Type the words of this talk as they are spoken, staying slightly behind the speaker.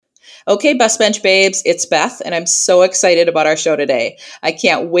Okay, Bus Bench Babes, it's Beth, and I'm so excited about our show today. I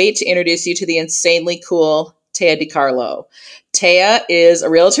can't wait to introduce you to the insanely cool Taya DiCarlo. Taya is a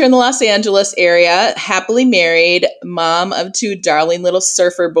realtor in the Los Angeles area, happily married, mom of two darling little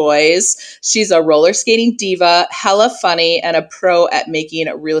surfer boys. She's a roller skating diva, hella funny, and a pro at making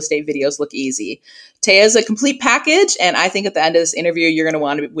real estate videos look easy. Taya is a complete package, and I think at the end of this interview, you're going to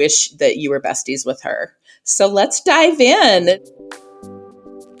want to wish that you were besties with her. So let's dive in.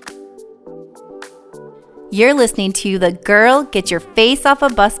 You're listening to the Girl Get Your Face Off a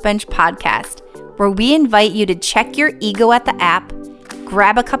Bus Bench podcast, where we invite you to check your ego at the app,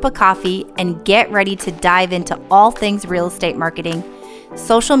 grab a cup of coffee, and get ready to dive into all things real estate marketing,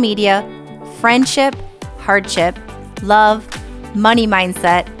 social media, friendship, hardship, love, money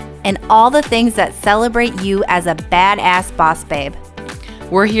mindset, and all the things that celebrate you as a badass boss babe.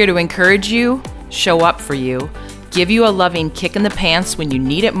 We're here to encourage you, show up for you, give you a loving kick in the pants when you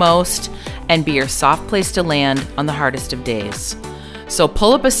need it most, and be your soft place to land on the hardest of days. So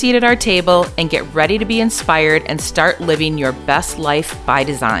pull up a seat at our table and get ready to be inspired and start living your best life by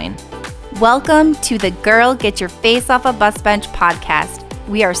design. Welcome to the Girl Get Your Face Off a Bus Bench podcast.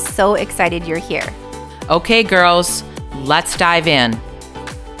 We are so excited you're here. Okay, girls, let's dive in.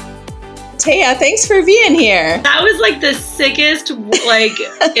 Taya, thanks for being here. That was like the sickest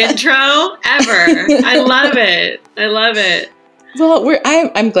intro ever. I love it. I love it. Well,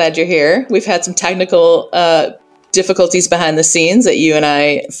 I'm glad you're here. We've had some technical difficulties behind the scenes that you and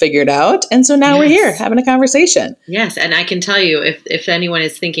I figured out. And so now we're here having a conversation. Yes. And I can tell you, if anyone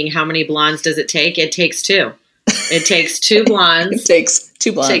is thinking how many blondes does it takes two. It takes two blondes. It takes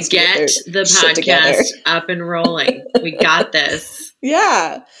two blondes to get the podcast up and rolling. We got this.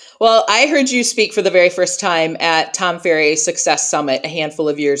 Yeah. Well, I heard you speak for the very first time at Tom Ferry Success Summit a handful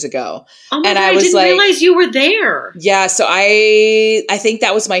of years ago. Oh my God, I didn't realize you were there. Yeah, so I think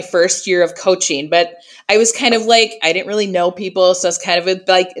that was my first year of coaching, but I was kind of like, I didn't really know people, so I was kind of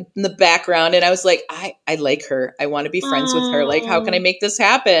like in the background, and I was like, I like her. I want to be friends with her. Like, how can I make this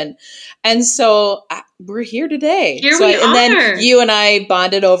happen? And so we're here today. Here we are. And then you and I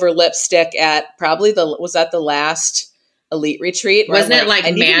bonded over lipstick at probably was that the last Elite Retreat? Wasn't it like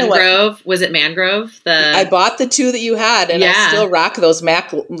Mangrove? Was it Mangrove? I bought the two that you had, and I still rock those MAC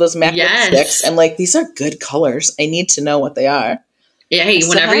lipsticks. I'm like, these are good colors. I need to know what they are. Yeah, hey,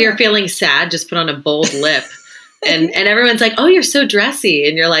 whenever you're feeling sad, just put on a bold lip. And everyone's like, oh, you're so dressy.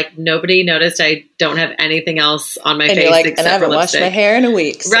 And you're like, nobody noticed I don't have anything else on my face except and I haven't for washed lipstick. my hair in a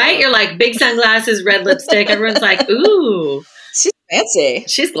week. So. Right? You're like, big sunglasses, red lipstick. Everyone's like, ooh. She's fancy.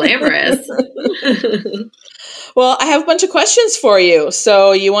 She's glamorous. Well, I have a bunch of questions for you.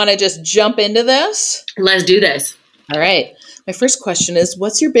 So you want to just jump into this? Let's do this. All right. My first question is,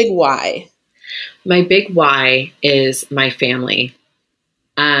 what's your big why? My big why is my family.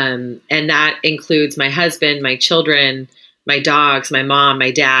 And that includes my husband, my children, my dogs, my mom,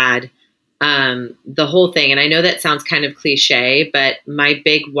 my dad, the whole thing. And I know that sounds kind of cliche, but my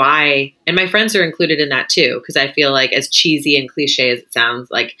big why, and my friends are included in that too, because I feel like as cheesy and cliche as it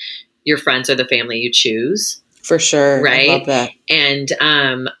sounds, like your friends are the family you choose. For sure. Right. I love that. And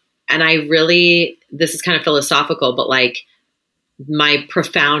I really, this is kind of philosophical, but like my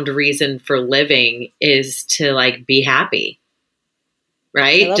profound reason for living is to like be happy.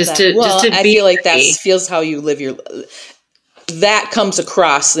 Right. I feel like that feels how you live that comes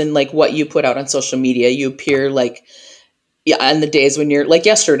across in like what you put out on social media. You appear like, on the days when you're like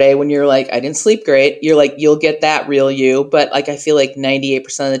yesterday, when you're like, I didn't sleep great, you're like, you'll get that real you. But like, I feel like 98%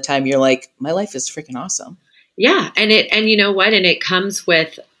 of the time you're like, my life is freaking awesome. Yeah. And you know what? And it comes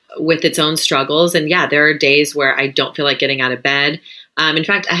with its own struggles. And yeah, there are days where I don't feel like getting out of bed. In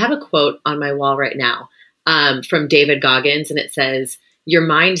fact, I have a quote on my wall right now from David Goggins, and it says, your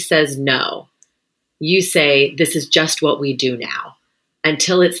mind says no. You say, this is just what we do now.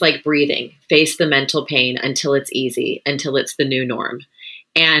 Until it's like breathing, face the mental pain until it's easy, until it's the new norm.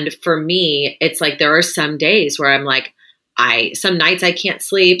 And for me, it's like there are some days where I'm like, some nights I can't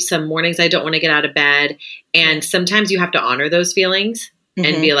sleep, some mornings I don't want to get out of bed. And sometimes you have to honor those feelings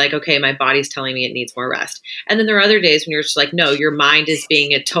and be like, okay, my body's telling me it needs more rest. And then there are other days when you're just like, no, your mind is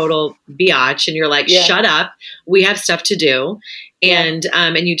being a total biatch. And you're like, shut up. We have stuff to do. And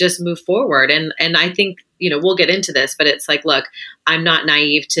you just move forward. And I think, we'll get into this, but it's like, look, I'm not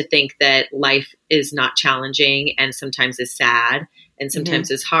naive to think that life is not challenging and sometimes is sad and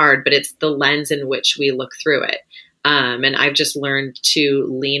sometimes is hard, but it's the lens in which we look through it. And I've just learned to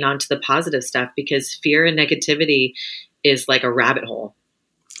lean onto the positive stuff because fear and negativity is like a rabbit hole.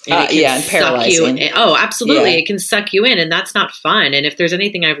 And paralyzing. Oh, absolutely. Yeah. It can suck you in, and that's not fun. And if there's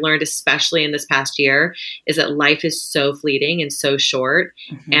anything I've learned, especially in this past year, is that life is so fleeting and so short,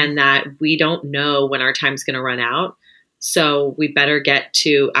 and that we don't know when our time's going to run out. So we better get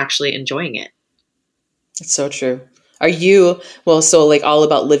to actually enjoying it. It's so true. Are you, all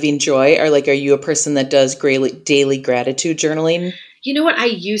about living joy, or are you a person that does daily gratitude journaling? You know what? I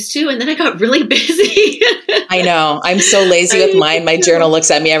used to, and then I got really busy. I know. I'm so lazy with mine. My journal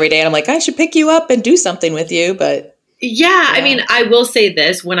looks at me every day and I'm like, I should pick you up and do something with you. But yeah, I mean, I will say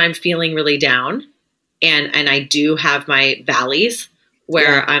this, when I'm feeling really down, and I do have my valleys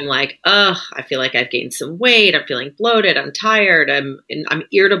where I'm like, I feel like I've gained some weight. I'm feeling bloated. I'm tired. I'm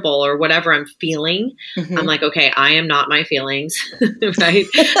irritable, or whatever I'm feeling. I'm like, okay, I am not my feelings, right?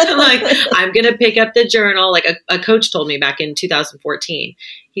 I'm like, I'm going to pick up the journal. Like a coach told me back in 2014,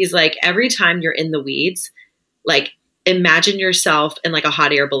 he's like, every time you're in the weeds, like imagine yourself in like a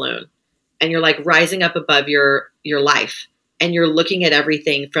hot air balloon, and you're like rising up above your life. And you're looking at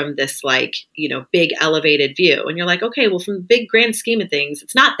everything from this big elevated view. And you're like, okay, well, from the big grand scheme of things,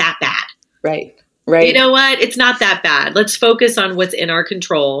 it's not that bad. Right. You know what? It's not that bad. Let's focus on what's in our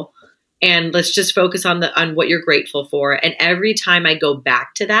control, and let's just focus on what you're grateful for. And every time I go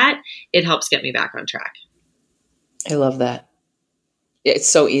back to that, it helps get me back on track. I love that. It's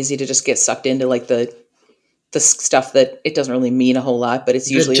so easy to just get sucked into the stuff that it doesn't really mean a whole lot, but it's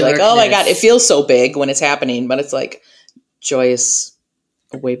usually like, oh my God, it feels so big when it's happening, but it's like, joy is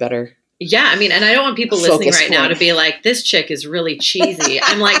way better. Yeah. I mean, and I don't want people listening right now to be like, this chick is really cheesy.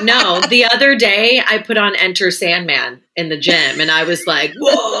 I'm like, no, the other day I put on Enter Sandman in the gym, and I was like,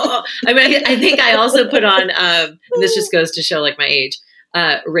 whoa. I mean, I think I also put on, and this just goes to show like my age,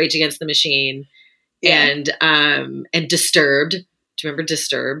 Rage Against the Machine and Disturbed. Do you remember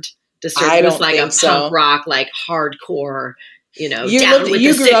Disturbed? Disturbed was like a punk rock, like hardcore, you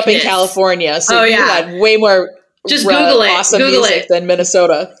grew up in California, so you had way more just Google it. Awesome Google music it. Than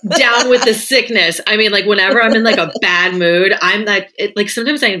Minnesota. Down with the sickness. I mean, like whenever I'm in like a bad mood, I'm like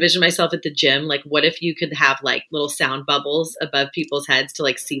sometimes I envision myself at the gym. Like, what if you could have like little sound bubbles above people's heads to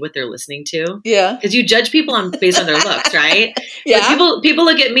like see what they're listening to? Yeah. Because you judge people based on their looks, right? Yeah. Like people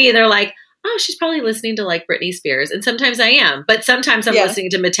look at me, they're like, oh, she's probably listening to like Britney Spears. And sometimes I am, but sometimes I'm listening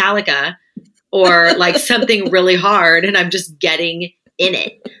to Metallica or like something really hard, and I'm just getting in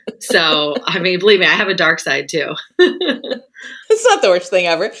it. So, I mean, believe me, I have a dark side too. It's not the worst thing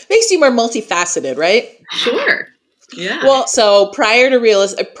ever. Makes you more multifaceted, right? Sure. Yeah. Well, so prior to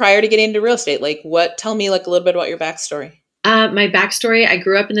getting into real estate, tell me like a little bit about your backstory. My backstory, I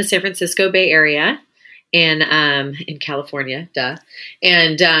grew up in the San Francisco Bay Area in California, duh.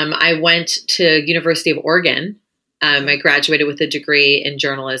 And I went to University of Oregon. I graduated with a degree in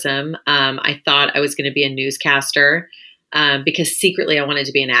journalism. I thought I was going to be a newscaster. Because secretly I wanted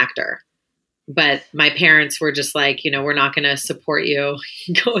to be an actor, but my parents were just like, we're not going to support you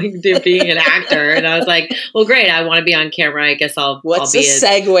going to being an actor. And I was like, well, great. I want to be on camera. I guess I'll be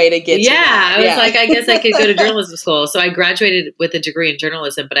segue to get to that? I was like, I guess I could go to journalism school. So I graduated with a degree in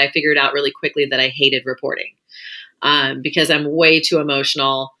journalism, but I figured out really quickly that I hated reporting, because I'm way too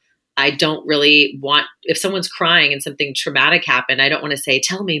emotional. I don't really want, if someone's crying and something traumatic happened, I don't want to say,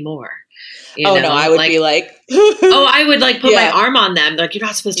 tell me more. No, I would be like, I would like put my arm on them. They're like, you're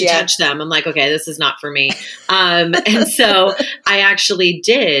not supposed to touch them. I'm like, okay, this is not for me. And so I actually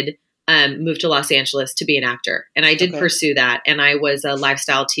did move to Los Angeles to be an actor, and I did pursue that. And I was a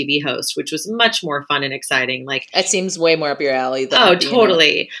lifestyle TV host, which was much more fun and exciting. Like, that seems way more up your alley.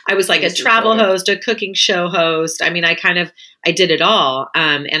 Totally. I was like a travel host, a cooking show host. I mean, I did it all.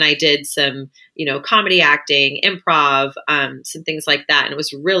 And I did some, comedy acting, improv, some things like that. And it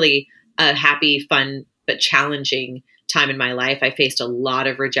was really a happy, fun, but challenging time in my life. I faced a lot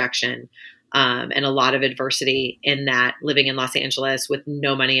of rejection and a lot of adversity in that, living in Los Angeles with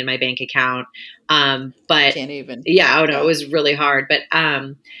no money in my bank account. But can't even. Yeah, it was really hard. But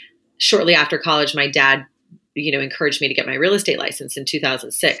shortly after college, my dad, encouraged me to get my real estate license in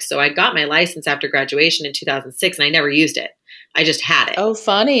 2006. So I got my license after graduation in 2006, and I never used it. I just had it. Oh,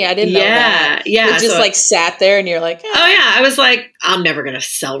 funny. I didn't know that. Yeah. It just sat there and you're like, oh yeah. I was like, I'm never going to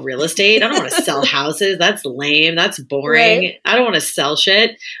sell real estate. I don't want to sell houses. That's lame. That's boring. Right. I don't want to sell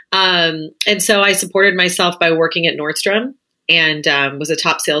shit. And so I supported myself by working at Nordstrom, and was a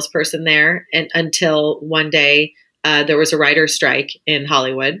top salesperson there. And until one day, there was a writer's strike in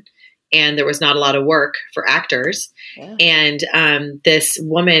Hollywood, and there was not a lot of work for actors. Yeah. And this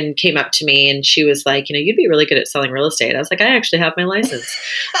woman came up to me, and she was like, you'd be really good at selling real estate. I was like, I actually have my license.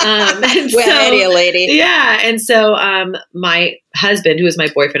 Lady. Yeah. And so my husband, who was my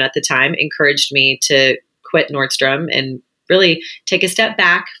boyfriend at the time, encouraged me to quit Nordstrom and really take a step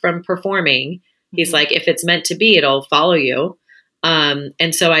back from performing. He's like, if it's meant to be, it'll follow you.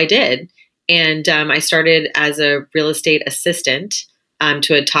 And so I did. And I started as a real estate assistant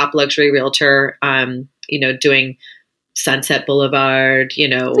to a top luxury realtor, doing Sunset Boulevard,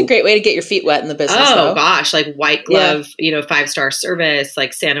 It's a great way to get your feet wet in the business. Oh gosh, like white glove, 5-star service,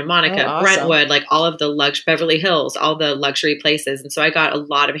 like Santa Monica, awesome. Brentwood, like all of the Beverly Hills, all the luxury places. And so I got a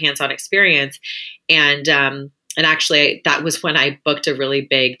lot of hands-on experience. And actually that was when I booked a really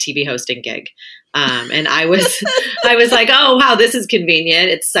big TV hosting gig. And I was like, oh wow, this is convenient.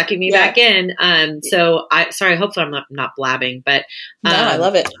 It's sucking me back in. Hopefully I'm not blabbing, but no, I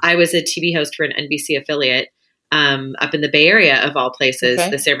love it. I was a TV host for an NBC affiliate up in the Bay Area of all places,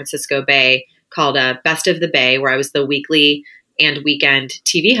 the San Francisco Bay, called Best of the Bay, where I was the weekly and weekend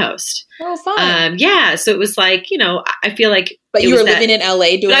TV host. Oh, fun. So it was like, I feel like. But you were living in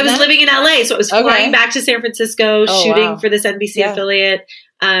LA doing that? I was living in LA, so I was flying back to San Francisco, shooting for this NBC affiliate,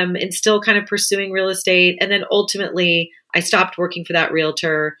 and still kind of pursuing real estate. And then ultimately, I stopped working for that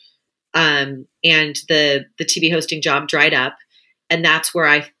realtor, and the TV hosting job dried up. And that's where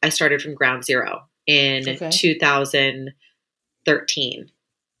I started from ground zero in 2013.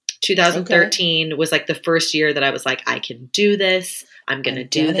 2013 was like the first year that I was like, I can do this. I'm going to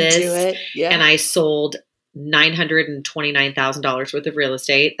do this. And I sold $929,000 worth of real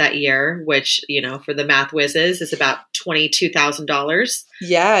estate that year, which, for the math whizzes is about $22,000.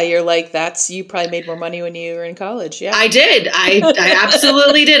 Yeah. You're like, you probably made more money when you were in college. Yeah, I did. I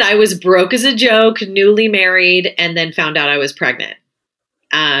absolutely did. I was broke as a joke, newly married, and then found out I was pregnant.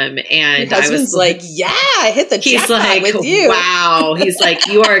 And your husband's I hit the jackpot with you. Wow. He's like,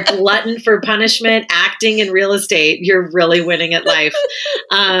 you are a glutton for punishment, acting in real estate. You're really winning at life.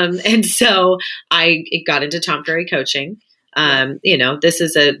 And so I got into Tom Ferry coaching. This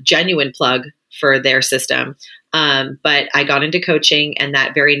is a genuine plug for their system. But I got into coaching, and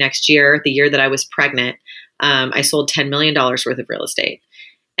that very next year, the year that I was pregnant, I sold $10 million worth of real estate.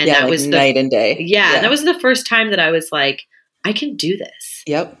 And that was night and day. Yeah. And that was the first time that I was like, I can do this.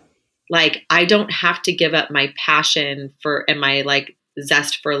 Yep. Like, I don't have to give up my passion and my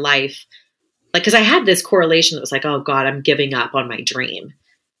zest for life. Like, cause I had this correlation that was like, oh God, I'm giving up on my dream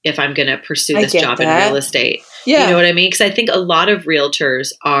if I'm going to pursue this job in real estate. Yeah. You know what I mean? Cause I think a lot of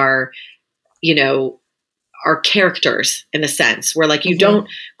realtors are characters in a sense where you don't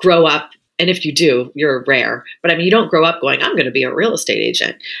grow up. And if you do, you're rare. But you don't grow up going, I'm going to be a real estate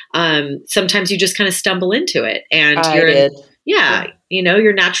agent. Sometimes you just kind of stumble into it, and you're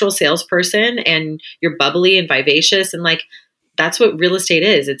a natural salesperson, and you're bubbly and vivacious, and that's what real estate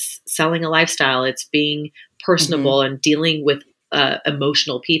is. It's selling a lifestyle. It's being personable and dealing with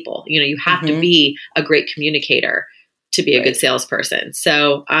emotional people. You have to be a great communicator to be a good salesperson.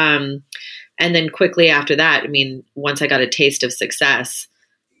 So, and then quickly after that, once I got a taste of success,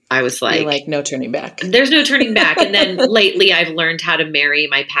 I was like, no turning back. There's no turning back. And then lately I've learned how to marry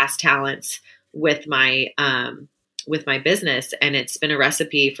my past talents with my business. And it's been a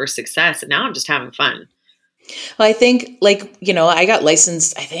recipe for success. And now I'm just having fun. Well, I think I got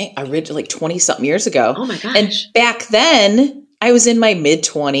licensed, originally 20 something years ago. Oh my gosh. And back then I was in my mid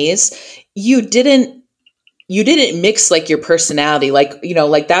 20s. You didn't mix your personality.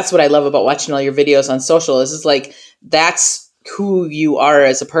 That's what I love about watching all your videos on social is that's who you are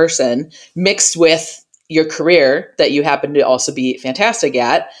as a person mixed with your career that you happen to also be fantastic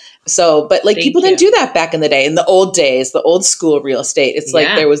at. So, but people didn't do that back in the day, in the old days, the old school real estate. It's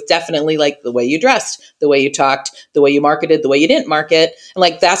there was definitely the way you dressed, the way you talked, the way you marketed, the way you didn't market.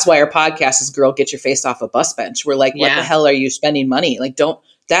 And that's why our podcast is Girl, Get Your Face Off a Bus Bench. We're what the hell are you spending money?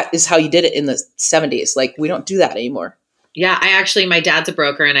 That is how you did it in the 70s. We don't do that anymore. Yeah. My dad's a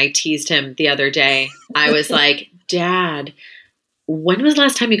broker, and I teased him the other day. I was like, Dad, when was the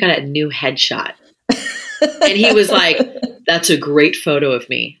last time you got a new headshot? And he was like, that's a great photo of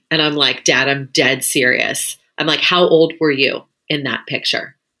me. And I'm like, Dad, I'm dead serious. I'm like, how old were you in that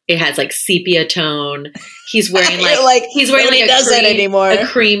picture? It has sepia tone. He's wearing a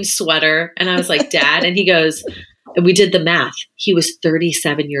cream sweater. And I was like, Dad, and he goes, and we did the math. He was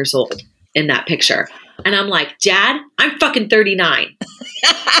 37 years old in that picture. And I'm like, Dad, I'm fucking 39.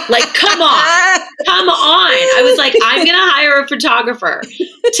 Come on. I was like, I'm going to hire a photographer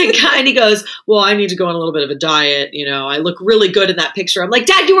and he goes, well, I need to go on a little bit of a diet. I look really good in that picture. I'm like,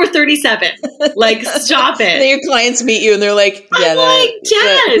 Dad, you were 37. Stop it. Then your clients meet you and they're like, Dad,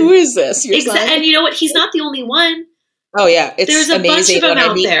 who is this? And you know what? He's not the only one. Oh yeah. There's a bunch of them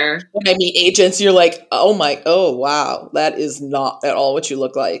out there. When I meet agents, you're like, oh wow, that is not at all what you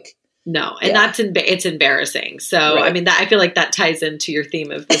look like. No. And it's embarrassing. So, right. I feel like that ties into your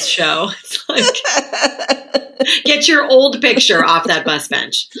theme of this show. It's Get your old picture off that bus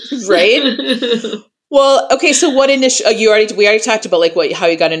bench. Right? Well, okay. So what we already talked about like how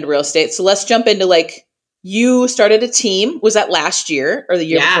you got into real estate. So let's jump into like, you started a team. Was that last year or the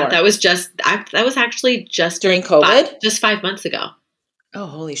year before? Yeah, that was actually just during COVID? Just 5 months ago. Oh,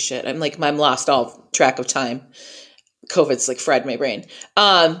 holy shit. I'm lost all track of time. COVID's like fried my brain.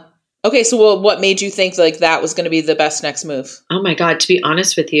 Okay. So what made you think like that was going to be the best next move? Oh my God. To be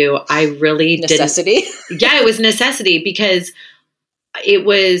honest with you, I really necessity. Yeah, it was necessity because it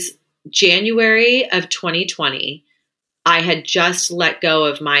was January of 2020. I had just let go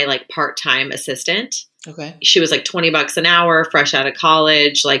of my like part-time assistant. Okay. She was like $20 an hour, fresh out of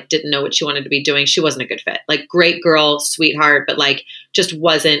college, like didn't know what she wanted to be doing. She wasn't a good fit. Like great girl, sweetheart, but like just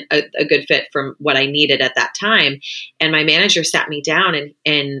wasn't a good fit from what I needed at that time. And my manager sat me down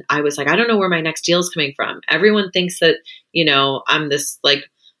and I was like, I don't know where my next deal is coming from. Everyone thinks that, you know, I'm this like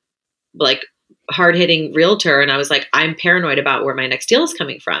hard-hitting realtor. And I was like, I'm paranoid about where my next deal is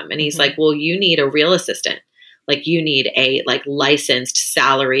coming from. And he's like, well, you need a real assistant. Like you need a like licensed,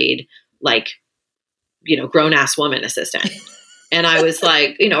 salaried, like, you know, grown ass woman assistant. And I was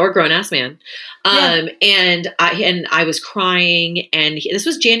like, you know, or grown ass man. And I was crying and this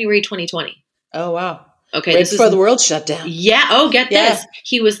was January 2020. Oh, wow. Okay. Right before the world shut down. Yeah. Oh, get this.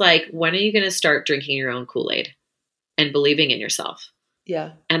 He was like, when are you going to start drinking your own Kool-Aid and believing in yourself?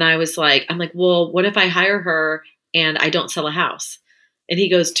 Yeah. And I'm like, well, what if I hire her and I don't sell a house? And he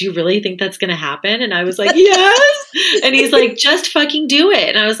goes, do you really think that's going to happen? And I was like, yes. And he's like, just fucking do it.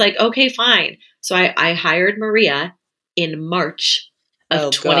 And I was like, okay, fine. So I hired Maria in March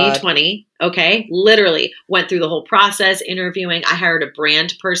of 2020. God. Okay. Literally went through the whole process, interviewing. I hired a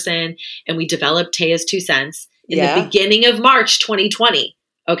brand person and we developed Taya's 2 cents in the beginning of March 2020.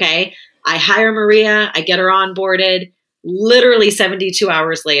 Okay. I hire Maria. I get her onboarded. Literally 72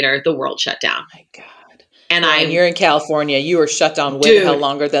 hours later, the world shut down. Oh my God. And you're in California. You were shut down way the hell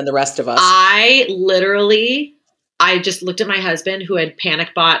longer than the rest of us. I just looked at my husband who had panic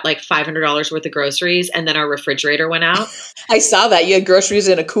bought like $500 worth of groceries and then our refrigerator went out. I saw that. You had groceries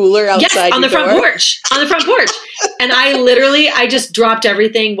in a cooler outside. Yes, on the front porch. On the front porch. And I just dropped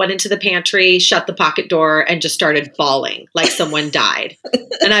everything, went into the pantry, shut the pocket door and just started bawling like someone died.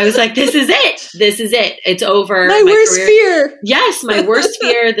 And I was like, this is it. This is it. It's over. My worst fear. Yes, my worst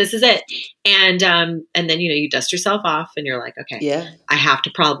fear. This is it. And then, you know, you dust yourself off and you're like, okay, I have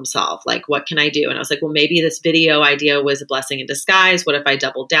to problem solve. Like, what can I do? And I was like, well, maybe this video idea was a blessing in disguise. What if I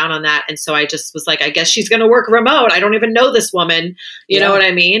doubled down on that? And so I just was like, I guess she's going to work remote. I don't even know this woman. You know what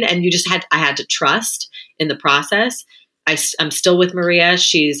I mean? And I had to trust in the process. I'm still with Maria.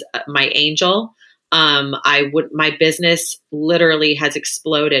 She's my angel. My business literally has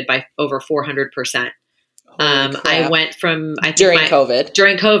exploded by over 400%. I went from, during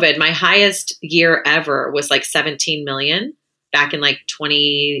COVID, my highest year ever was like 17 million back in like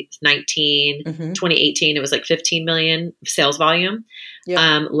 2019, 2018, it was like 15 million sales volume.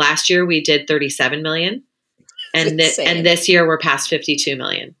 Last year we did 37 million and this year we're past 52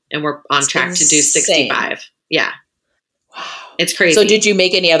 million and we're on track to do 65. Yeah. Wow. It's crazy. So did you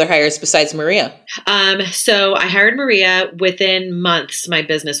make any other hires besides Maria? So I hired Maria. Within months, my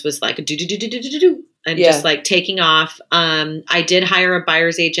business was like and just like taking off. I did hire a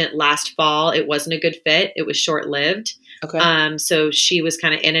buyer's agent last fall. It wasn't a good fit. It was short-lived. Okay. So she was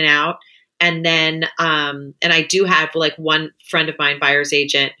kind of in and out. And then, and I do have like one friend of mine, buyer's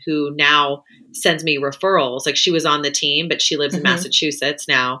agent, who now sends me referrals. Like she was on the team, but she lives in Massachusetts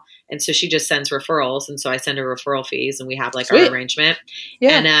now. And so she just sends referrals. And so I send her referral fees and we have like our arrangement.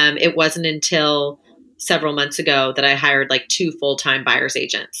 Yeah. And it wasn't until several months ago that I hired like 2 full-time buyer's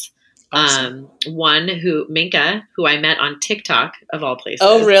agents. Awesome. One Minka, who I met on TikTok of all places.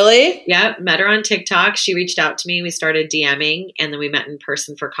 Oh, really? Yeah. Met her on TikTok. She reached out to me. We started DMing and then we met in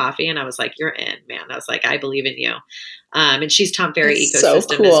person for coffee and I was like, you're in, man. I was like, I believe in you. And she's Tom Ferry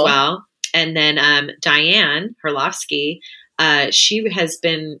ecosystem as well. And then, Diane Herlovsky, she has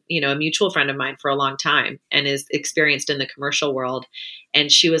been, you know, a mutual friend of mine for a long time and is experienced in the commercial world. And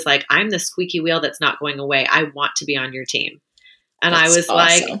she was like, I'm the squeaky wheel that's not going away. I want to be on your team. And I was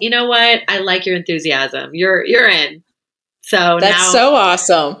awesome. Like, you know what? I like your enthusiasm. You're in. So that's so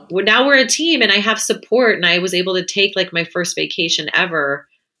awesome. Now we're a team and I have support and I was able to take like my first vacation ever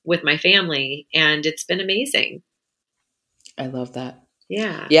with my family and it's been amazing. I love that.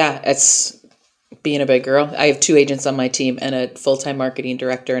 Yeah. Yeah. It's being a big girl. I have 2 agents on my team and a full-time marketing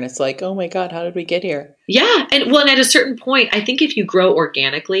director. And it's like, oh my God, how did we get here? Yeah. And at a certain point, I think if you grow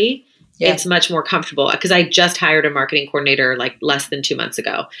organically, it's much more comfortable because I just hired a marketing coordinator like less than 2 months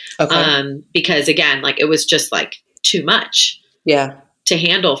ago. Okay. Because again, like it was just like too much to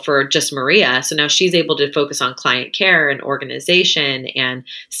handle for just Maria. So now she's able to focus on client care and organization and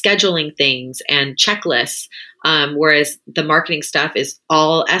scheduling things and checklists. Whereas the marketing stuff is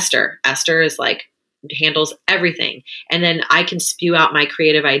all Esther. Esther is like, handles everything. And then I can spew out my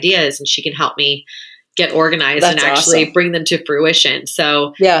creative ideas and she can help me get organized and actually bring them to fruition.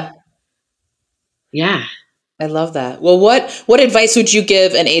 So yeah. I love that. Well, what advice would you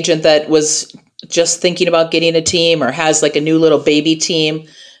give an agent that was just thinking about getting a team or has like a new little baby team?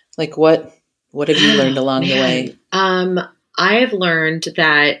 Like what have you learned along the way? I've learned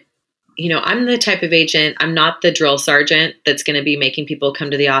that, I'm the type of agent, I'm not the drill sergeant that's going to be making people come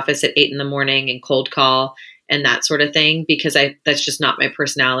to the office at 8 a.m. and cold call and that sort of thing, because that's just not my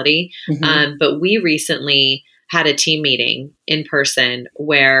personality. Mm-hmm. But we recently had a team meeting in person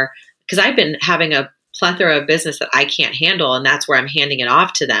because I've been having a plethora of business that I can't handle, and that's where I'm handing it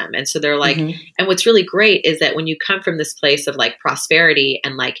off to them. And so they're like, and what's really great is that when you come from this place of like prosperity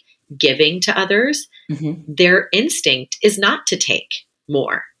and like giving to others, their instinct is not to take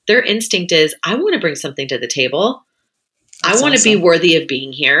more. Their instinct is, I want to bring something to the table. I want to be worthy of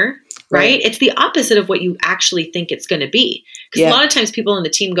being here. Right? It's the opposite of what you actually think it's going to be. Because a lot of times people in the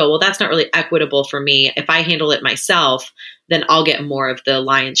team go, well, that's not really equitable for me. If I handle it myself, then I'll get more of the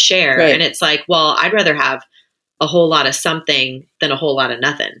lion's share. Right. And it's like, well, I'd rather have a whole lot of something than a whole lot of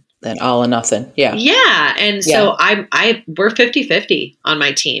nothing. Than all or nothing. Yeah. Yeah. And so we're 50-50 on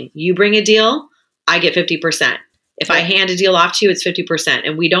my team. You bring a deal, I get 50%. If I hand a deal off to you, it's 50%.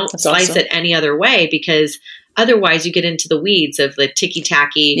 And we don't slice it any other way, because otherwise you get into the weeds of the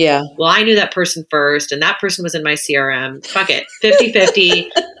ticky-tacky. Yeah. Well, I knew that person first and that person was in my CRM. Fuck it.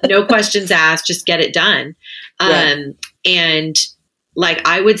 50-50, no questions asked, just get it done. And like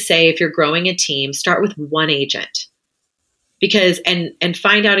I would say, if you're growing a team, start with one agent. Because and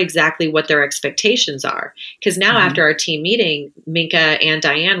find out exactly what their expectations are. Because now after our team meeting, Minka and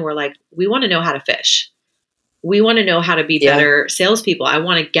Diane were like, we want to know how to fish. We want to know how to be better salespeople. I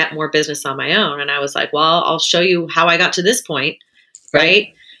want to get more business on my own. And I was like, well, I'll show you how I got to this point.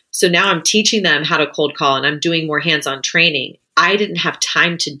 Right. So now I'm teaching them how to cold call and I'm doing more hands-on training. I didn't have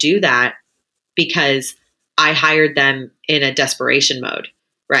time to do that because I hired them in a desperation mode.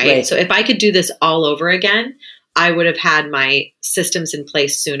 Right. So if I could do this all over again, I would have had my systems in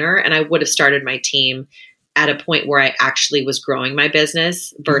place sooner and I would have started my team at a point where I actually was growing my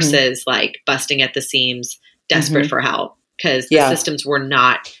business versus like busting at the seams, desperate for help, because the systems were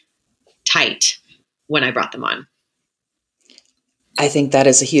not tight when I brought them on. I think that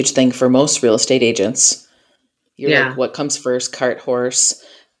is a huge thing for most real estate agents. You're like, what comes first, cart, horse?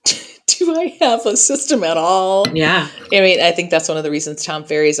 Do I have a system at all? Yeah. I mean, I think that's one of the reasons Tom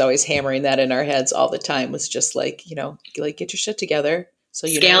Ferry is always hammering that in our heads all the time, was just like, like get your shit together so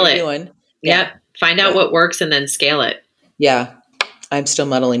you know what you're doing. Yep. Find out what works and then scale it. Yeah. I'm still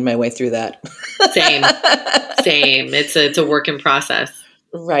muddling my way through that. Same. It's a work in process.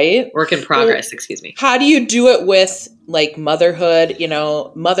 Right. Work in progress, excuse me. How do you do it with like motherhood,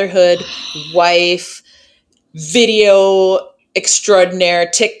 wife, video extraordinaire,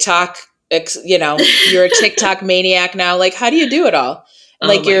 TikTok, you're a TikTok maniac now. Like, how do you do it all?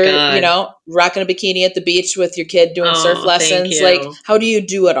 Like you're, rocking a bikini at the beach with your kid doing surf lessons. Like, how do you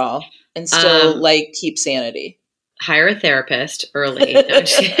do it all and still like keep sanity? Hire a therapist early.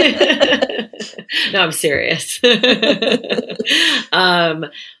 No, I'm serious. Wow.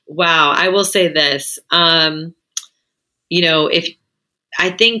 I will say this, if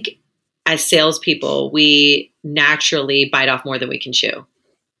I think as salespeople, we naturally bite off more than we can chew,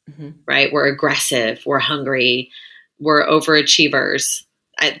 right? We're aggressive. We're hungry. We're overachievers.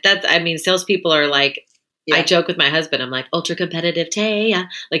 Salespeople are like, I joke with my husband. I'm like, ultra competitive, Taya.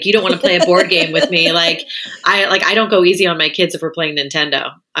 Like, you don't want to play a board game with me. I don't go easy on my kids if we're playing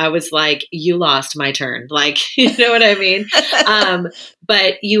Nintendo. I was like, you lost my turn. Like, you know what I mean?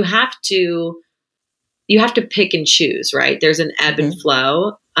 But you have to pick and choose, right? There's an ebb and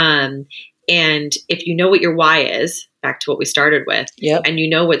flow. And if you know what your why is, back to what we started with, and you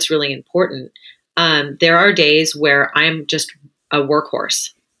know what's really important, there are days where I'm just a workhorse,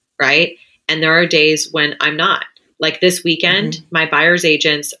 right? And there are days when I'm not. Like this weekend, my buyer's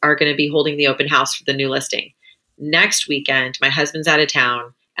agents are going to be holding the open house for the new listing. Next weekend, my husband's out of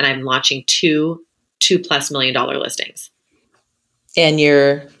town and I'm launching $2+ million listings. And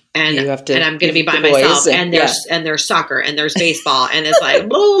you have to, and I'm going to be by myself and there's soccer and there's baseball and it's like,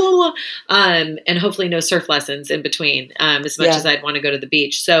 blah, blah, blah, and hopefully no surf lessons in between, as much as I'd want to go to the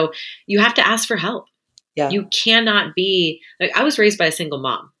beach. So you have to ask for help. Yeah. You cannot be like, I was raised by a single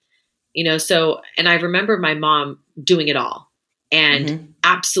mom. And I remember my mom doing it all and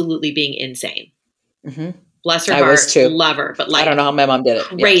absolutely being insane. Bless her I heart. was too. Love her. But like, I don't know how my mom did it.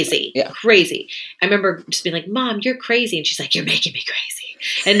 Crazy. Yeah. Crazy. I remember just being like, Mom, you're crazy. And she's like, you're making me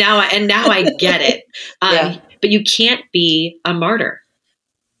crazy. And now I get it. But you can't be a martyr.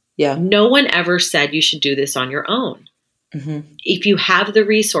 Yeah. No one ever said you should do this on your own. Mm-hmm. If you have the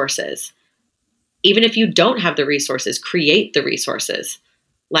resources, even if you don't have the resources, create the resources.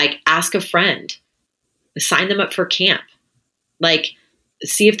 Like, ask a friend, sign them up for camp, like,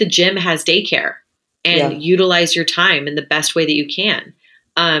 see if the gym has daycare, and utilize your time in the best way that you can.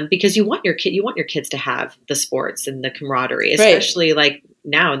 Because you want your kids to have the sports and the camaraderie, especially like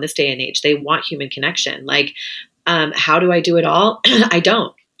now in this day and age, they want human connection. Like, how do I do it all? I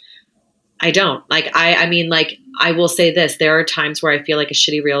don't. Like, I mean, like, I will say this, there are times where I feel like a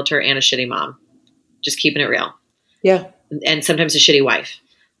shitty realtor and a shitty mom, just keeping it real. Yeah. And sometimes a shitty wife.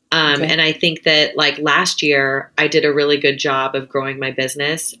 And I think that, like, last year I did a really good job of growing my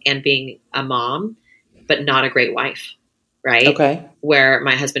business and being a mom, but not a great wife. Right. Okay. Where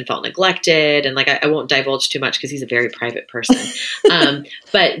my husband felt neglected, and like, I won't divulge too much because he's a very private person.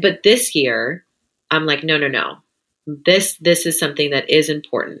 But this year I'm like, no. This is something that is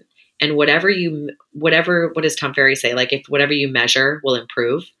important. And what does Tom Ferry say? Like, if whatever you measure will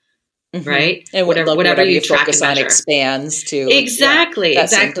improve. Mm-hmm. Right. And whatever you focus on expands to. Exactly. Yeah,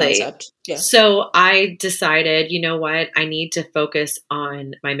 exactly. Yeah. So I decided, you know what? I need to focus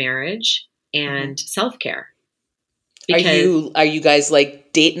on my marriage and self-care. Are you guys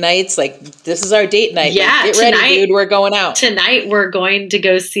like date nights? Like, this is our date night. Yeah. Like, get ready, dude. We're going out. Tonight we're going to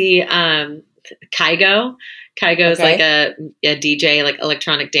go see Kygo. Kygo's like a DJ, like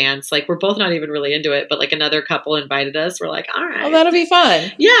electronic dance. Like, we're both not even really into it, but like another couple invited us. We're like, all right. Oh, that'll be fun.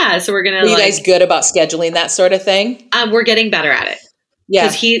 Yeah. So we're going to. Are you guys good about scheduling that sort of thing? We're getting better at it. Yeah.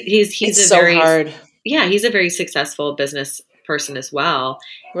 Because he's it's so hard. Yeah. He's a very successful business person as well.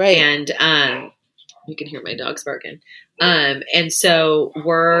 Right. And you can hear my dogs barking. And so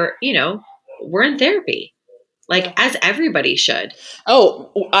we're in therapy. Like, as everybody should.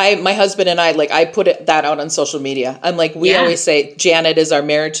 Oh, my husband and I put that out on social media. I'm like, we always say Janet is our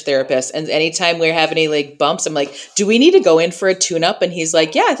marriage therapist. And anytime we have any like bumps, I'm like, do we need to go in for a tune-up? And he's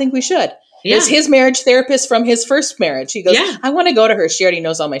like, yeah, I think we should. Yeah. It's his marriage therapist from his first marriage. He goes, I want to go to her. She already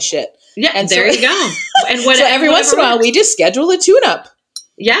knows all my shit. Yeah, and there you go. And so every once in a while, we just schedule a tune-up.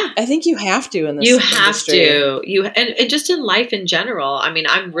 Yeah. I think you have to in this industry. And just in life in general. I mean,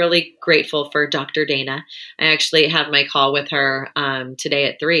 I'm really grateful for Dr. Dana. I actually have my call with her today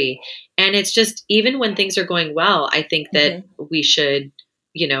at 3. And it's just, even when things are going well, I think that we should,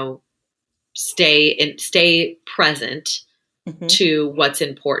 stay present to what's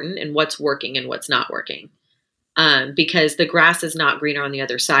important and what's working and what's not working. Because the grass is not greener on the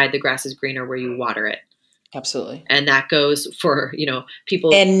other side. The grass is greener where you water it. Absolutely. And that goes for,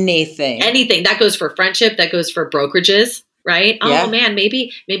 people. Anything. That goes for friendship. That goes for brokerages, right? Yeah. Oh man,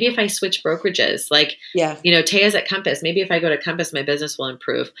 maybe if I switch brokerages, like, Taya's at Compass. Maybe if I go to Compass, my business will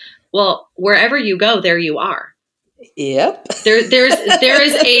improve. Well, wherever you go, there you are. Yep. There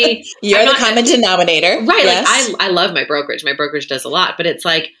is a, you're the common denominator. Right. Yes. Like, I love my brokerage. My brokerage does a lot, but it's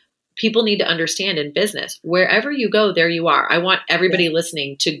like, people need to understand in business, wherever you go, there you are. I want everybody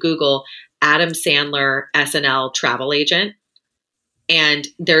listening to Google Adam Sandler SNL travel agent. And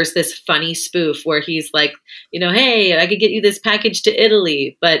there's this funny spoof where he's like, hey, I could get you this package to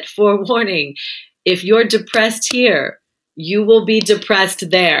Italy, but forewarning, if you're depressed here, you will be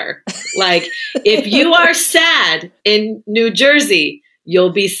depressed there. Like, if you are sad in New Jersey,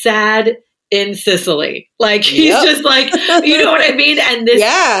 you'll be sad in Sicily. Like, he's just like, you know what I mean? And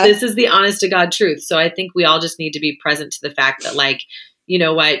this is the honest to God truth. So I think we all just need to be present to the fact that, like, you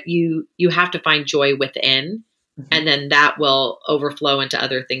know what, you have to find joy within, and then that will overflow into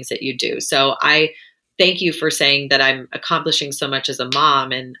other things that you do. So I thank you for saying that I'm accomplishing so much as a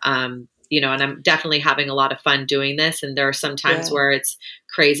mom, and, and I'm definitely having a lot of fun doing this. And there are some times where it's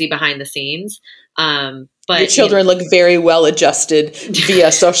crazy behind the scenes. But your children look very well adjusted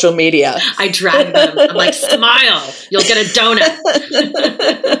via social media. I drag them. I'm like, smile, you'll get a donut.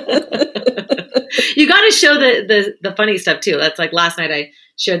 You got to show the funny stuff too. That's like, last night I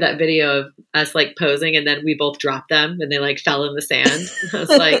shared that video of us like posing, and then we both dropped them and they like fell in the sand. I was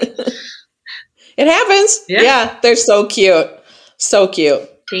like, it happens. Yeah. They're so cute. So cute.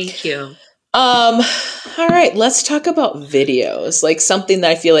 Thank you. All right, let's talk about videos. Like, something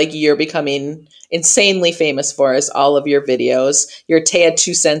that I feel like you're becoming insanely famous for is all of your videos. Your Taya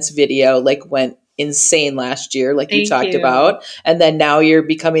 2 Cents video like went insane last year, like you talked about. And then now you're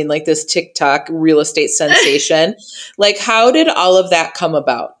becoming like this TikTok real estate sensation. Like, how did all of that come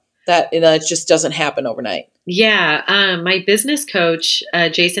about? That it just doesn't happen overnight. Yeah. My business coach,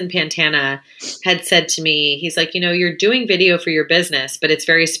 Jason Pantana, had said to me, he's like, you're doing video for your business, but it's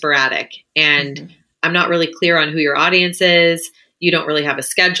very sporadic. And I'm not really clear on who your audience is. You don't really have a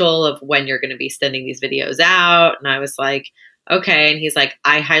schedule of when you're going to be sending these videos out. And I was like, okay. And he's like,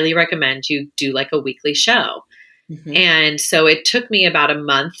 I highly recommend you do like a weekly show. And so it took me about a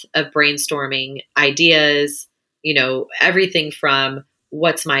month of brainstorming ideas, everything from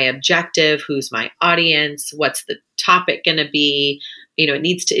what's my objective, who's my audience, what's the topic going to be, it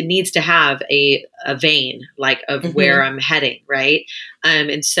needs to have a vein like of where I'm heading. Right.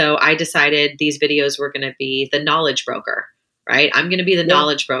 And so I decided these videos were going to be the knowledge broker, right? I'm going to be the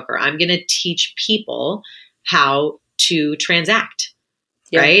knowledge broker. I'm going to teach people how to transact.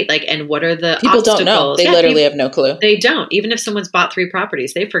 Yeah. Right? Like, and what are the people obstacles? Don't know. They literally have no clue. They don't. Even if someone's bought 3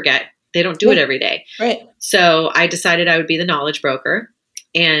 properties, they forget. They don't do it every day. Right. So I decided I would be the knowledge broker,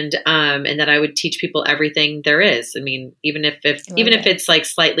 and that I would teach people everything there is. I mean, even if it's like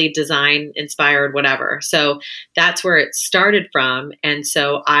slightly design inspired, whatever. So that's where it started from. And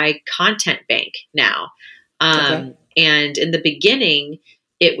so I content bank now. And in the beginning,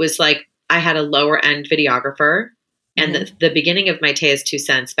 it was like I had a lower end videographer. And the beginning of my Tea's 2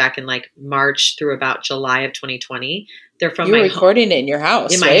 cents back in like March through about July of 2020, they're from you were recording it in your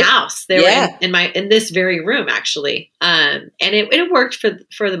house, in my house. They were in this very room actually. And it worked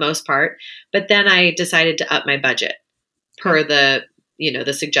for the most part, but then I decided to up my budget per the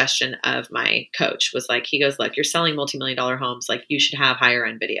suggestion of my coach was like, he goes, look, you're selling multi-million-dollar homes. Like you should have higher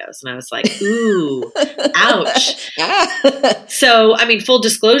end videos. And I was like, ooh, ouch. So, I mean, full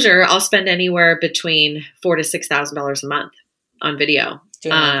disclosure, I'll spend anywhere between $4,000 to $6,000 a month on video.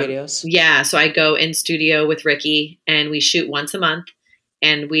 Doing videos. Yeah. So I go in studio with Ricky and we shoot once a month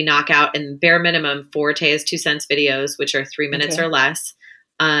and we knock out in bare minimum 4 Tea's 2 cents videos, which are 3 minutes or less.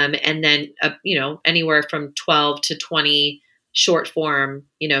 And then, anywhere from 12 to 20 short form,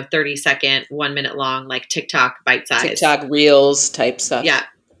 30-second, 1 minute long, like TikTok bite size. TikTok reels type stuff. Yeah.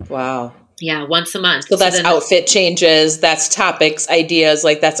 Wow. Yeah. Once a month. So that's outfit changes. That's topics, ideas.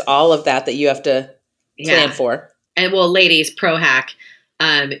 Like that's all of that you have to plan for. And well, ladies, pro hack.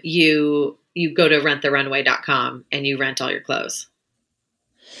 You go to renttherunway.com and you rent all your clothes.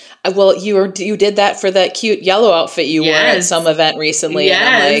 Well, you did that for that cute yellow outfit you wore at some event recently. Yes.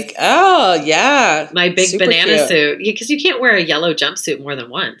 And I'm like, oh yeah. My big super banana cute. Suit. Because you can't wear a yellow jumpsuit more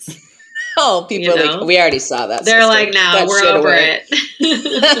than once. Oh, people are like, we already saw that. They're like, no, we're over it.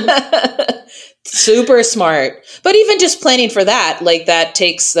 Super smart. But even just planning for that, like that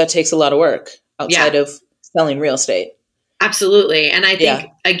takes a lot of work outside of selling real estate. Absolutely. And I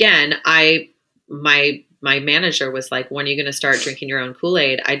think, again, my manager was like, when are you going to start drinking your own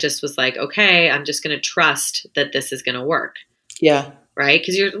Kool-Aid? I just was like, okay, I'm just going to trust that this is going to work. Yeah. Right?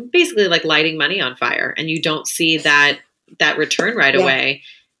 Because you're basically like lighting money on fire and you don't see that return right away.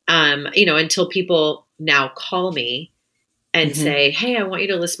 Until people now call me and say, hey, I want you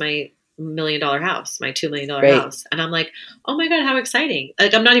to list my $1 million house, my $2 million house. And I'm like, oh my God, how exciting.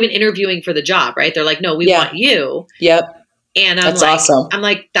 Like, I'm not even interviewing for the job, right? They're like, no, we want you. Yep. And I'm awesome. I'm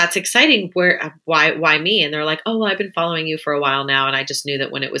like, that's exciting. Why me? And they're like, oh, well, I've been following you for a while now. And I just knew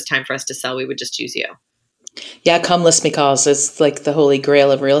that when it was time for us to sell, we would just choose you. Yeah. Come list me calls. It's like the holy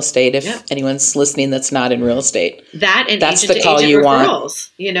grail of real estate. If anyone's listening, that's not in real estate, that's the call you want.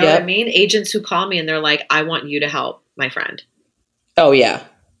 You know what I mean? Agents who call me and they're like, I want you to help my friend. Oh yeah.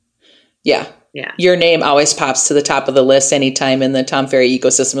 Yeah. Yeah. Your name always pops to the top of the list anytime in the Tom Ferry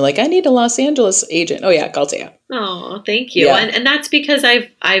ecosystem. You're like, I need a Los Angeles agent. Oh yeah, call Tia. Oh, thank you. Yeah. And that's because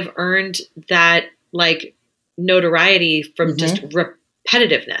I've earned that like notoriety from just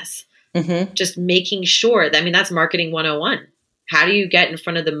repetitiveness. Just making sure that, I mean, that's marketing 101. How do you get in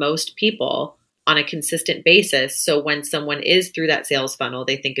front of the most people on a consistent basis? So when someone is through that sales funnel,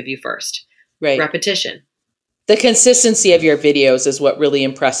 they think of you first. Right. Repetition. The consistency of your videos is what really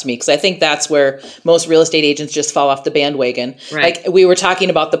impressed me, because I think that's where most real estate agents just fall off the bandwagon. Right. Like we were talking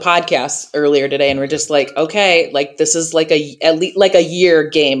about the podcast earlier today, and we're just like, okay, like this is like at least like a year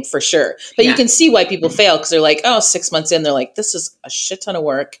game for sure. But you can see why people fail, because they're like, oh, 6 months in, they're like, this is a shit ton of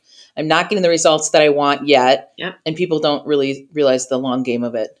work. I'm not getting the results that I want yet. Yep. And people don't really realize the long game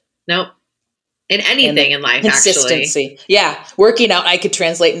of it. Nope. In anything in life, consistency. Actually. Yeah. Working out, I could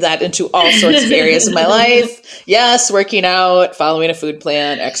translate that into all sorts of areas of my life. Yes. Working out, following a food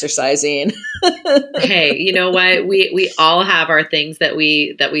plan, exercising. Hey, you know what? We all have our things that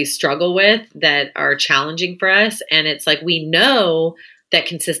we struggle with that are challenging for us. And it's like, we know that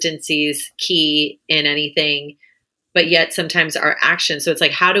consistency is key in anything, but yet sometimes our actions. So it's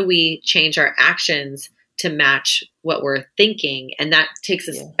like, how do we change our actions to match what we're thinking. And that takes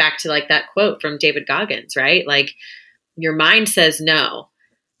us back to like that quote from David Goggins, right? Like your mind says no.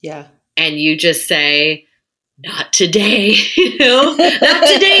 Yeah. And you just say, not today, not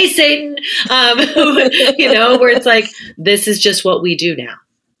today, Satan. Where it's like, this is just what we do now.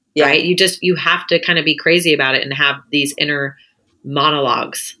 Yeah. Right. You have to kind of be crazy about it and have these inner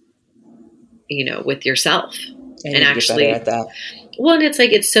monologues, with yourself. And actually get better at that. Well, and it's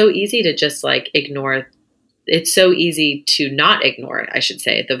like, it's so easy to just like ignore. It's so easy to not ignore, I should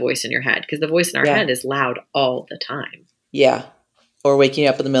say, the voice in your head, because the voice in our head is loud all the time. Yeah. Or waking you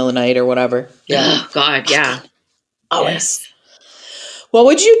up in the middle of the night or whatever. Yeah. Oh God. Yeah. Always. Yes. What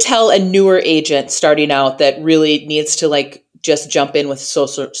would you tell a newer agent starting out that really needs to like just jump in with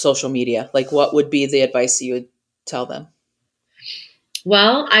social media? Like what would be the advice you would tell them?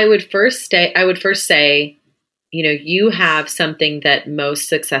 Well, I would first say, you have something that most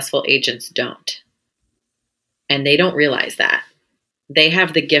successful agents don't. And they don't realize that. They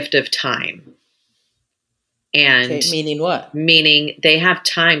have the gift of time. And meaning what? Meaning they have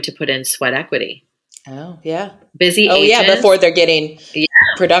time to put in sweat equity. Oh, yeah. Busy agents. Yeah, before they're getting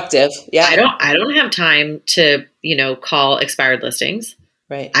productive. Yeah. I don't have time to, call expired listings.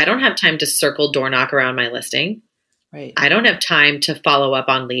 Right. I don't have time to circle door knock around my listing. Right. I don't have time to follow up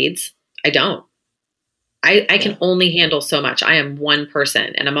on leads. I don't. I can only handle so much. I am one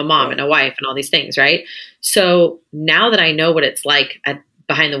person and I'm a mom and a wife and all these things, right? So now that I know what it's like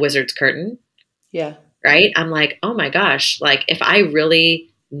behind the wizard's curtain, right? I'm like, oh my gosh, like if I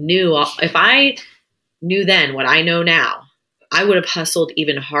knew then what I know now, I would have hustled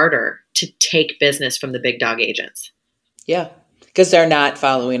even harder to take business from the big dog agents. Yeah. Because they're not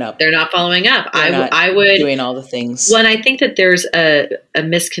following up. They're not following up. I would doing all the things. Well, and I think that there's a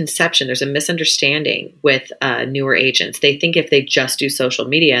misconception. There's a misunderstanding with newer agents. They think if they just do social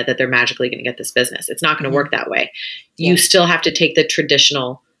media that they're magically going to get this business. It's not going to work that way. You still have to take the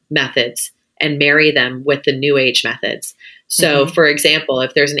traditional methods and marry them with the new age methods. So, for example,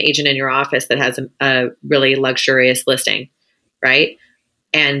 if there's an agent in your office that has a really luxurious listing, right,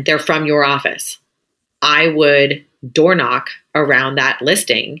 and they're from your office, I would door knock around that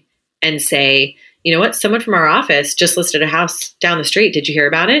listing and say, you know what, someone from our office just listed a house down the street. Did you hear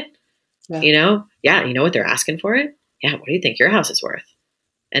about it? Yeah. You know what they're asking for it? Yeah. What do you think your house is worth?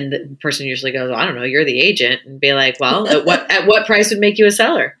 And the person usually goes, well, I don't know. You're the agent. And be like, well, at what price would make you a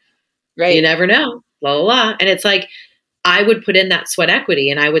seller? Right. You never know. Blah, blah, blah. And it's like, I would put in that sweat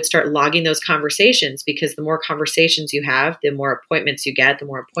equity and I would start logging those conversations, because the more conversations you have, the more appointments you get,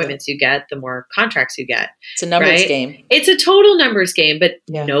 the more contracts you get. It's a numbers game. It's a total numbers game, but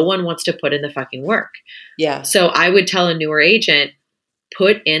no one wants to put in the fucking work. Yeah. So I would tell a newer agent,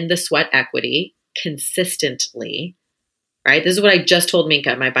 put in the sweat equity consistently, right? This is what I just told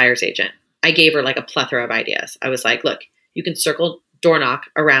Minka, my buyer's agent. I gave her like a plethora of ideas. I was like, look, you can circle door knock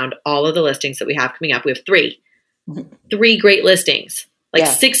around all of the listings that we have coming up. We have 3 great listings, like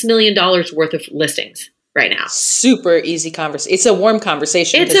 $6 million worth of listings right now. Super easy conversation. It's a warm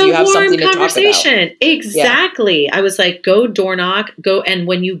conversation. It's a you have warm something conversation. To talk about. Exactly. Yeah. I was like, go door knock, go. And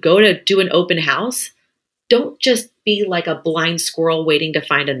when you go to do an open house, don't just be like a blind squirrel waiting to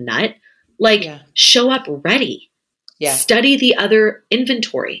find a nut. Like show up ready. Yeah. Study the other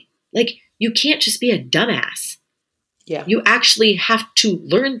inventory. Like you can't just be a dumbass. Yeah. You actually have to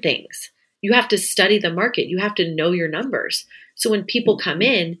learn things. You have to study the market. You have to know your numbers. So when people come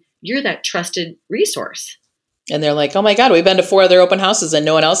in, you're that trusted resource. And they're like, oh my God, we've been to 4 other open houses and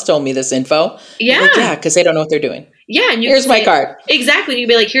no one else told me this info. Yeah. Like, because they don't know what they're doing. Yeah. And here's my card. Exactly. And you'd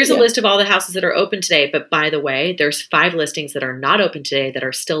be like, here's a list of all the houses that are open today. But by the way, there's 5 listings that are not open today that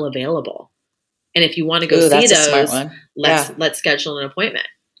are still available. And if you want to go see those, let's schedule an appointment.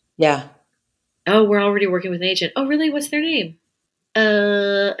 Yeah. Oh, we're already working with an agent. Oh, really? What's their name?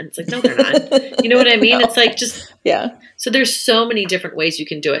 And it's like, no, they're not. You know what I mean? No. It's like so there's so many different ways you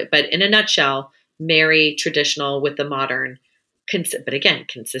can do it, but in a nutshell, marry traditional with the modern. But again,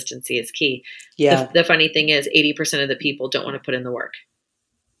 consistency is key. Yeah. The funny thing is 80% of the people don't want to put in the work.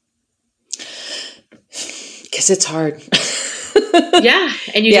 Because it's hard. Yeah.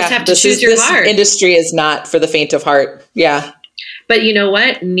 And you just have to choose your heart. This industry is not for the faint of heart. Yeah. But you know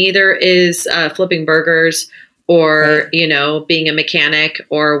what? Neither is flipping burgers or, being a mechanic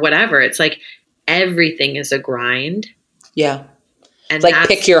or whatever. It's like everything is a grind. Yeah. And like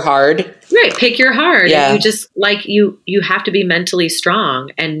pick your hard. Right. Pick your hard. Yeah. And you just like you have to be mentally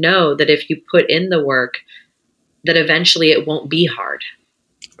strong and know that if you put in the work, that eventually it won't be hard.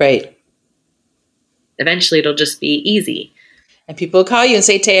 Right. Eventually it'll just be easy. And people will call you and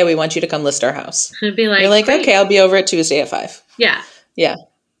say, Taya, we want you to come list our house. And be like, you're like, okay, I'll be over at Tuesday at 5. Yeah. Yeah.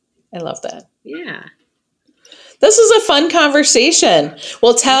 I love that. Yeah. This is a fun conversation.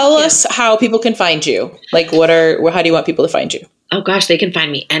 Well, tell us how people can find you. Like, how do you want people to find you? Oh gosh, they can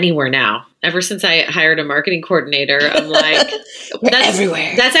find me anywhere now. Ever since I hired a marketing coordinator, I'm like, that's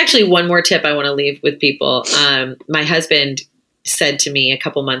everywhere. That's actually one more tip I want to leave with people. My husband said to me a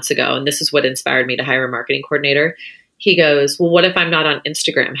couple months ago, and this is what inspired me to hire a marketing coordinator. He goes, well, what if I'm not on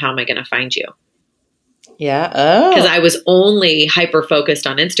Instagram? How am I going to find you? Yeah. Oh. Because I was only hyper-focused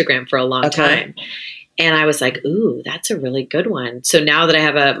on Instagram for a long time. And I was like, ooh, that's a really good one. So now that I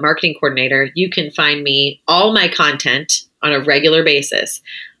have a marketing coordinator, you can find me, all my content on a regular basis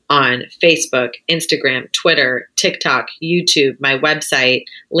on Facebook, Instagram, Twitter, TikTok, YouTube, my website,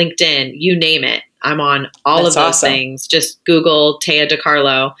 LinkedIn, you name it. I'm on all of those things. Just Google Tea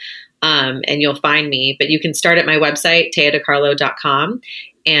DeCarlo. And you'll find me, but you can start at my website, teadecarlo.com.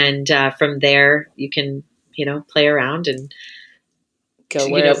 And from there, you can, play around and go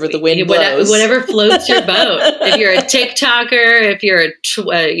wherever the wind blows. Whatever floats your boat. If you're a TikToker,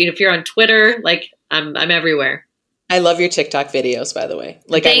 if you're on Twitter, like I'm everywhere. I love your TikTok videos, by the way.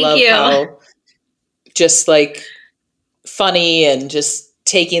 Like, Thank I love you. how just like funny and just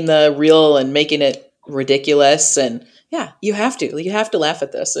taking the real and making it ridiculous. And yeah, you have to laugh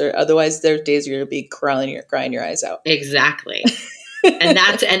at this, or otherwise there are days you're going to be crying your eyes out. Exactly. and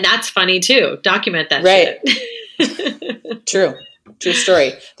that's funny too. Document that shit. True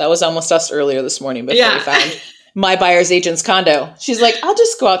story. That was almost us earlier this morning before we found my buyer's agent's condo. She's like, I'll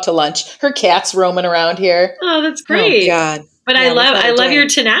just go out to lunch. Her cat's roaming around here. Oh, that's great. Oh God. But I love your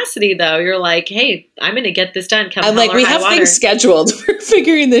tenacity though. You're like, hey, I'm going to get this done. I'm like, we have things scheduled. We're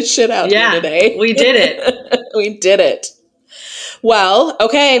figuring this shit out here today. We did it. We did it. Well,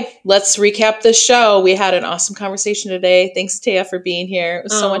 okay, let's recap the show. We had an awesome conversation today. Thanks, Tea, for being here. It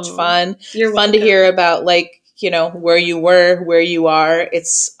was so much fun. You're fun welcome. To hear about where you were, where you are.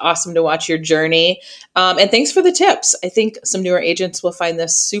 It's awesome to watch your journey. And thanks for the tips. I think some newer agents will find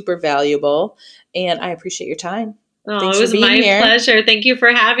this super valuable. And I appreciate your time. Oh, it was my pleasure. Thank you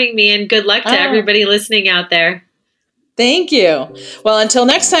for having me, and good luck to everybody listening out there. Thank you. Well, until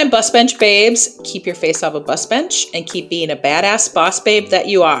next time, Bus Bench babes, keep your face off a bus bench and keep being a badass boss babe that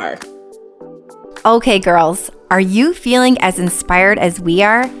you are. Okay, girls, are you feeling as inspired as we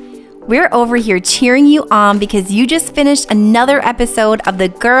are? We're over here cheering you on because you just finished another episode of the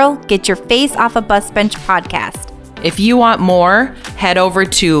Girl, Get Your Face Off a Bus Bench podcast. If you want more, head over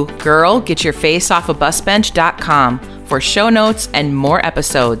to girlgetyourfaceoffabusbench.com for show notes and more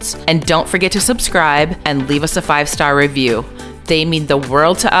episodes. And don't forget to subscribe and leave us a 5-star review. They mean the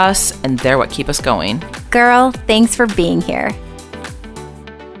world to us, and they're what keep us going. Girl, thanks for being here.